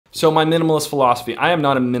So my minimalist philosophy, I am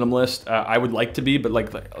not a minimalist. I would like to be, but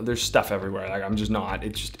like there's stuff everywhere. Like I'm just not.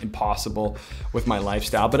 It's just impossible with my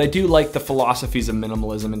lifestyle. But I do like the philosophies of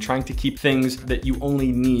minimalism and trying to keep things that you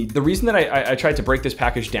only need. The reason that I tried to break this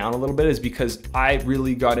package down a little bit is because I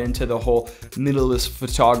really got into the whole minimalist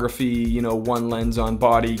photography, you know, one lens on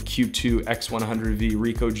body, Q2 X100V,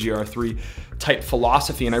 Ricoh GR3 type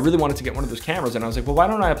philosophy, and I really wanted to get one of those cameras, and I was like, well, why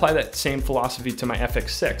don't I apply that same philosophy to my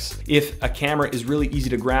FX6? If a camera is really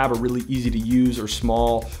easy to grab or really easy to use or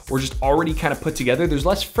small or just already kind of put together, there's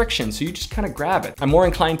less friction, so you just kind of grab it. I'm more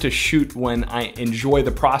inclined to shoot when I enjoy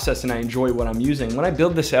the process and I enjoy what I'm using. When I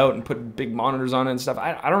build this out and put big monitors on it and stuff,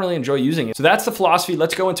 I don't really enjoy using it. So that's the philosophy.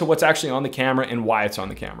 Let's go into what's actually on the camera and why it's on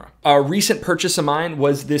the camera. A recent purchase of mine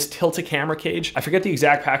was this Tilt-A-Camera cage. I forget the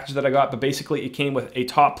exact package that I got, but basically it came with a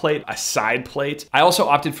top plate, a side plate. I also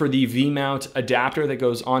opted for the V-mount adapter that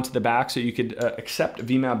goes onto the back so you could accept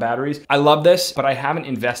V-mount batteries. I love this, but I haven't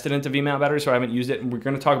invested into V-mount batteries, so I haven't used it. And we're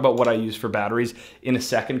gonna talk about what I use for batteries in a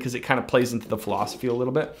second because it kind of plays into the philosophy a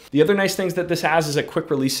little bit. The other nice things that this has is a quick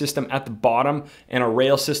release system at the bottom and a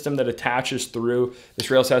rail system that attaches through.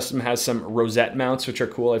 This rail system has some rosette mounts, which are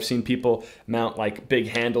cool. I've seen people mount like big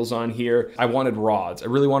handles on here. I wanted rods. I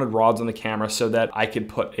really wanted rods on the camera so that I could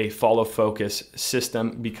put a follow focus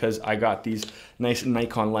system because I got these nice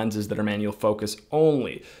Nikon lenses that are manual focus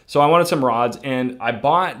only. So I wanted some rods and I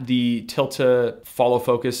bought the Tilta follow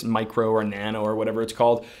focus micro or nano or whatever it's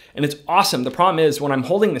called. And it's awesome. The problem is when I'm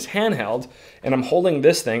holding this handheld and I'm holding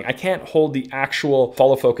this thing, I can't hold the actual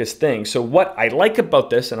follow focus thing. So what I like about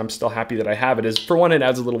this, and I'm still happy that I have it, is for one, it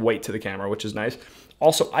adds a little weight to the camera, which is nice.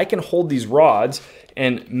 Also, I can hold these rods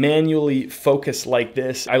and manually focus like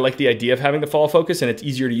this. I like the idea of having the follow focus and it's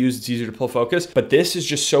easier to use, it's easier to pull focus, but this is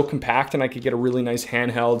just so compact and I could get a really nice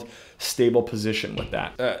handheld stable position with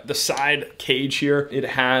that. The side cage here, it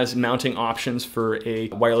has mounting options for a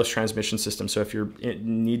wireless transmission system. So if you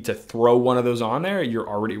need to throw one of those on there, you're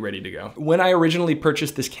already ready to go. When I originally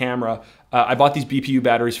purchased this camera, I bought these BPU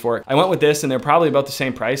batteries for it. I went with this and they're probably about the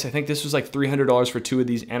same price. I think this was like $300 for two of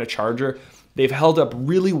these and a charger. They've held up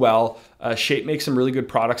really well. Shape makes some really good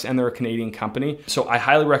products and they're a Canadian company. So I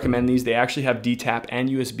highly recommend these. They actually have DTAP and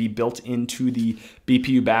USB built into the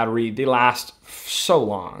BPU battery. They last so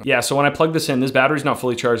long. Yeah, so when I plug this in, this battery's not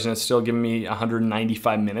fully charged and it's still giving me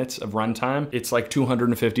 195 minutes of runtime. It's like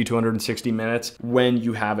 250, 260 minutes when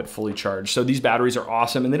you have it fully charged. So these batteries are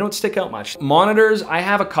awesome and they don't stick out much. Monitors, I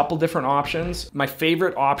have a couple different options. My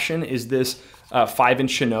favorite option is this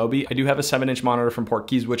 5-inch Shinobi. I do have a 7-inch monitor from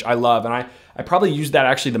Portkeys, which I love, and I probably use that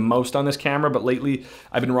actually the most on this camera, but lately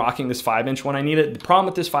I've been rocking this 5-inch when I need it. The problem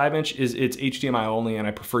with this 5-inch is it's HDMI only, and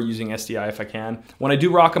I prefer using SDI if I can. When I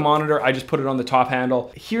do rock a monitor, I just put it on the top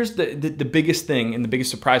handle. Here's the biggest thing and the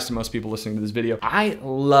biggest surprise to most people listening to this video. I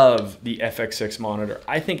love the FX6 monitor.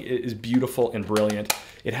 I think it is beautiful and brilliant.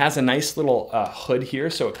 It has a nice little hood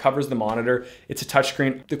here, so it covers the monitor. It's a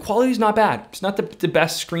touchscreen. The quality is not bad. It's not the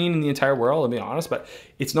best screen in the entire world, I'll be honest, but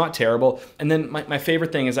it's not terrible. And then my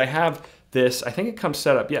favorite thing is I have this, I think it comes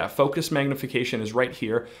set up, yeah, focus magnification is right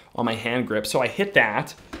here on my hand grip. So I hit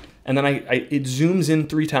that, and then it zooms in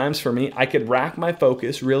 3 times for me. I could rack my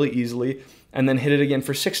focus really easily and then hit it again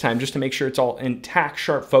for 6 times just to make sure it's all intact,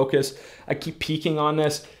 sharp focus. I keep peeking on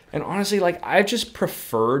this. And honestly, like I've just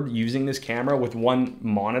preferred using this camera with one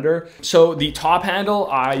monitor. So the top handle,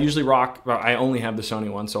 I usually rock, well, I only have the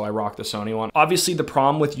Sony one, so I rock the Sony one. Obviously the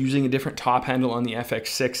problem with using a different top handle on the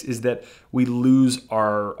FX6 is that we lose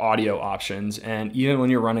our audio options. And even when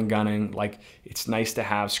you're running gunning, like it's nice to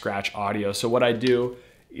have scratch audio. So what I do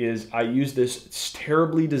is I use this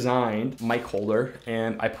terribly designed mic holder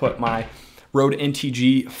and I put my Rode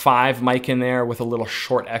NTG 5 mic in there with a little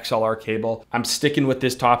short XLR cable. I'm sticking with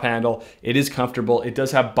this top handle. It is comfortable. It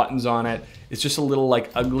does have buttons on it. It's just a little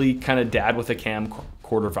like ugly kind of dad with a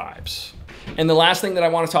camcorder vibes. And the last thing that I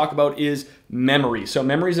want to talk about is memory. So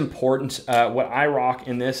memory is important. What I rock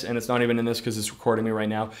in this, and it's not even in this because it's recording me right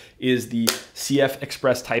now, is the CF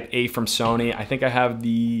Express Type A from Sony. I think I have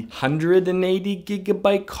the 180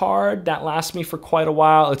 gigabyte card. That lasts me for quite a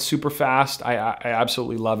while. It's super fast. I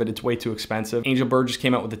absolutely love it. It's way too expensive. Angel Bird just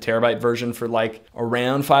came out with the terabyte version for like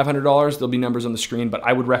around $500. There'll be numbers on the screen, but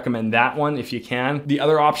I would recommend that one if you can. The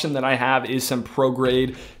other option that I have is some pro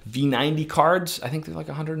grade V90 cards. I think they're like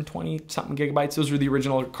 120 something gigabytes. Those were the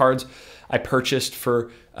original cards I purchased for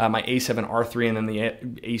my A7R3 and then the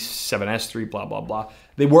A7S3, blah, blah, blah.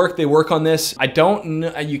 They work on this. I don't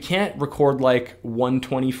know, you can't record like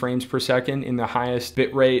 120 frames per second in the highest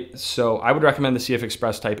bit rate. So I would recommend the CF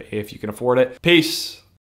Express Type A if you can afford it. Peace.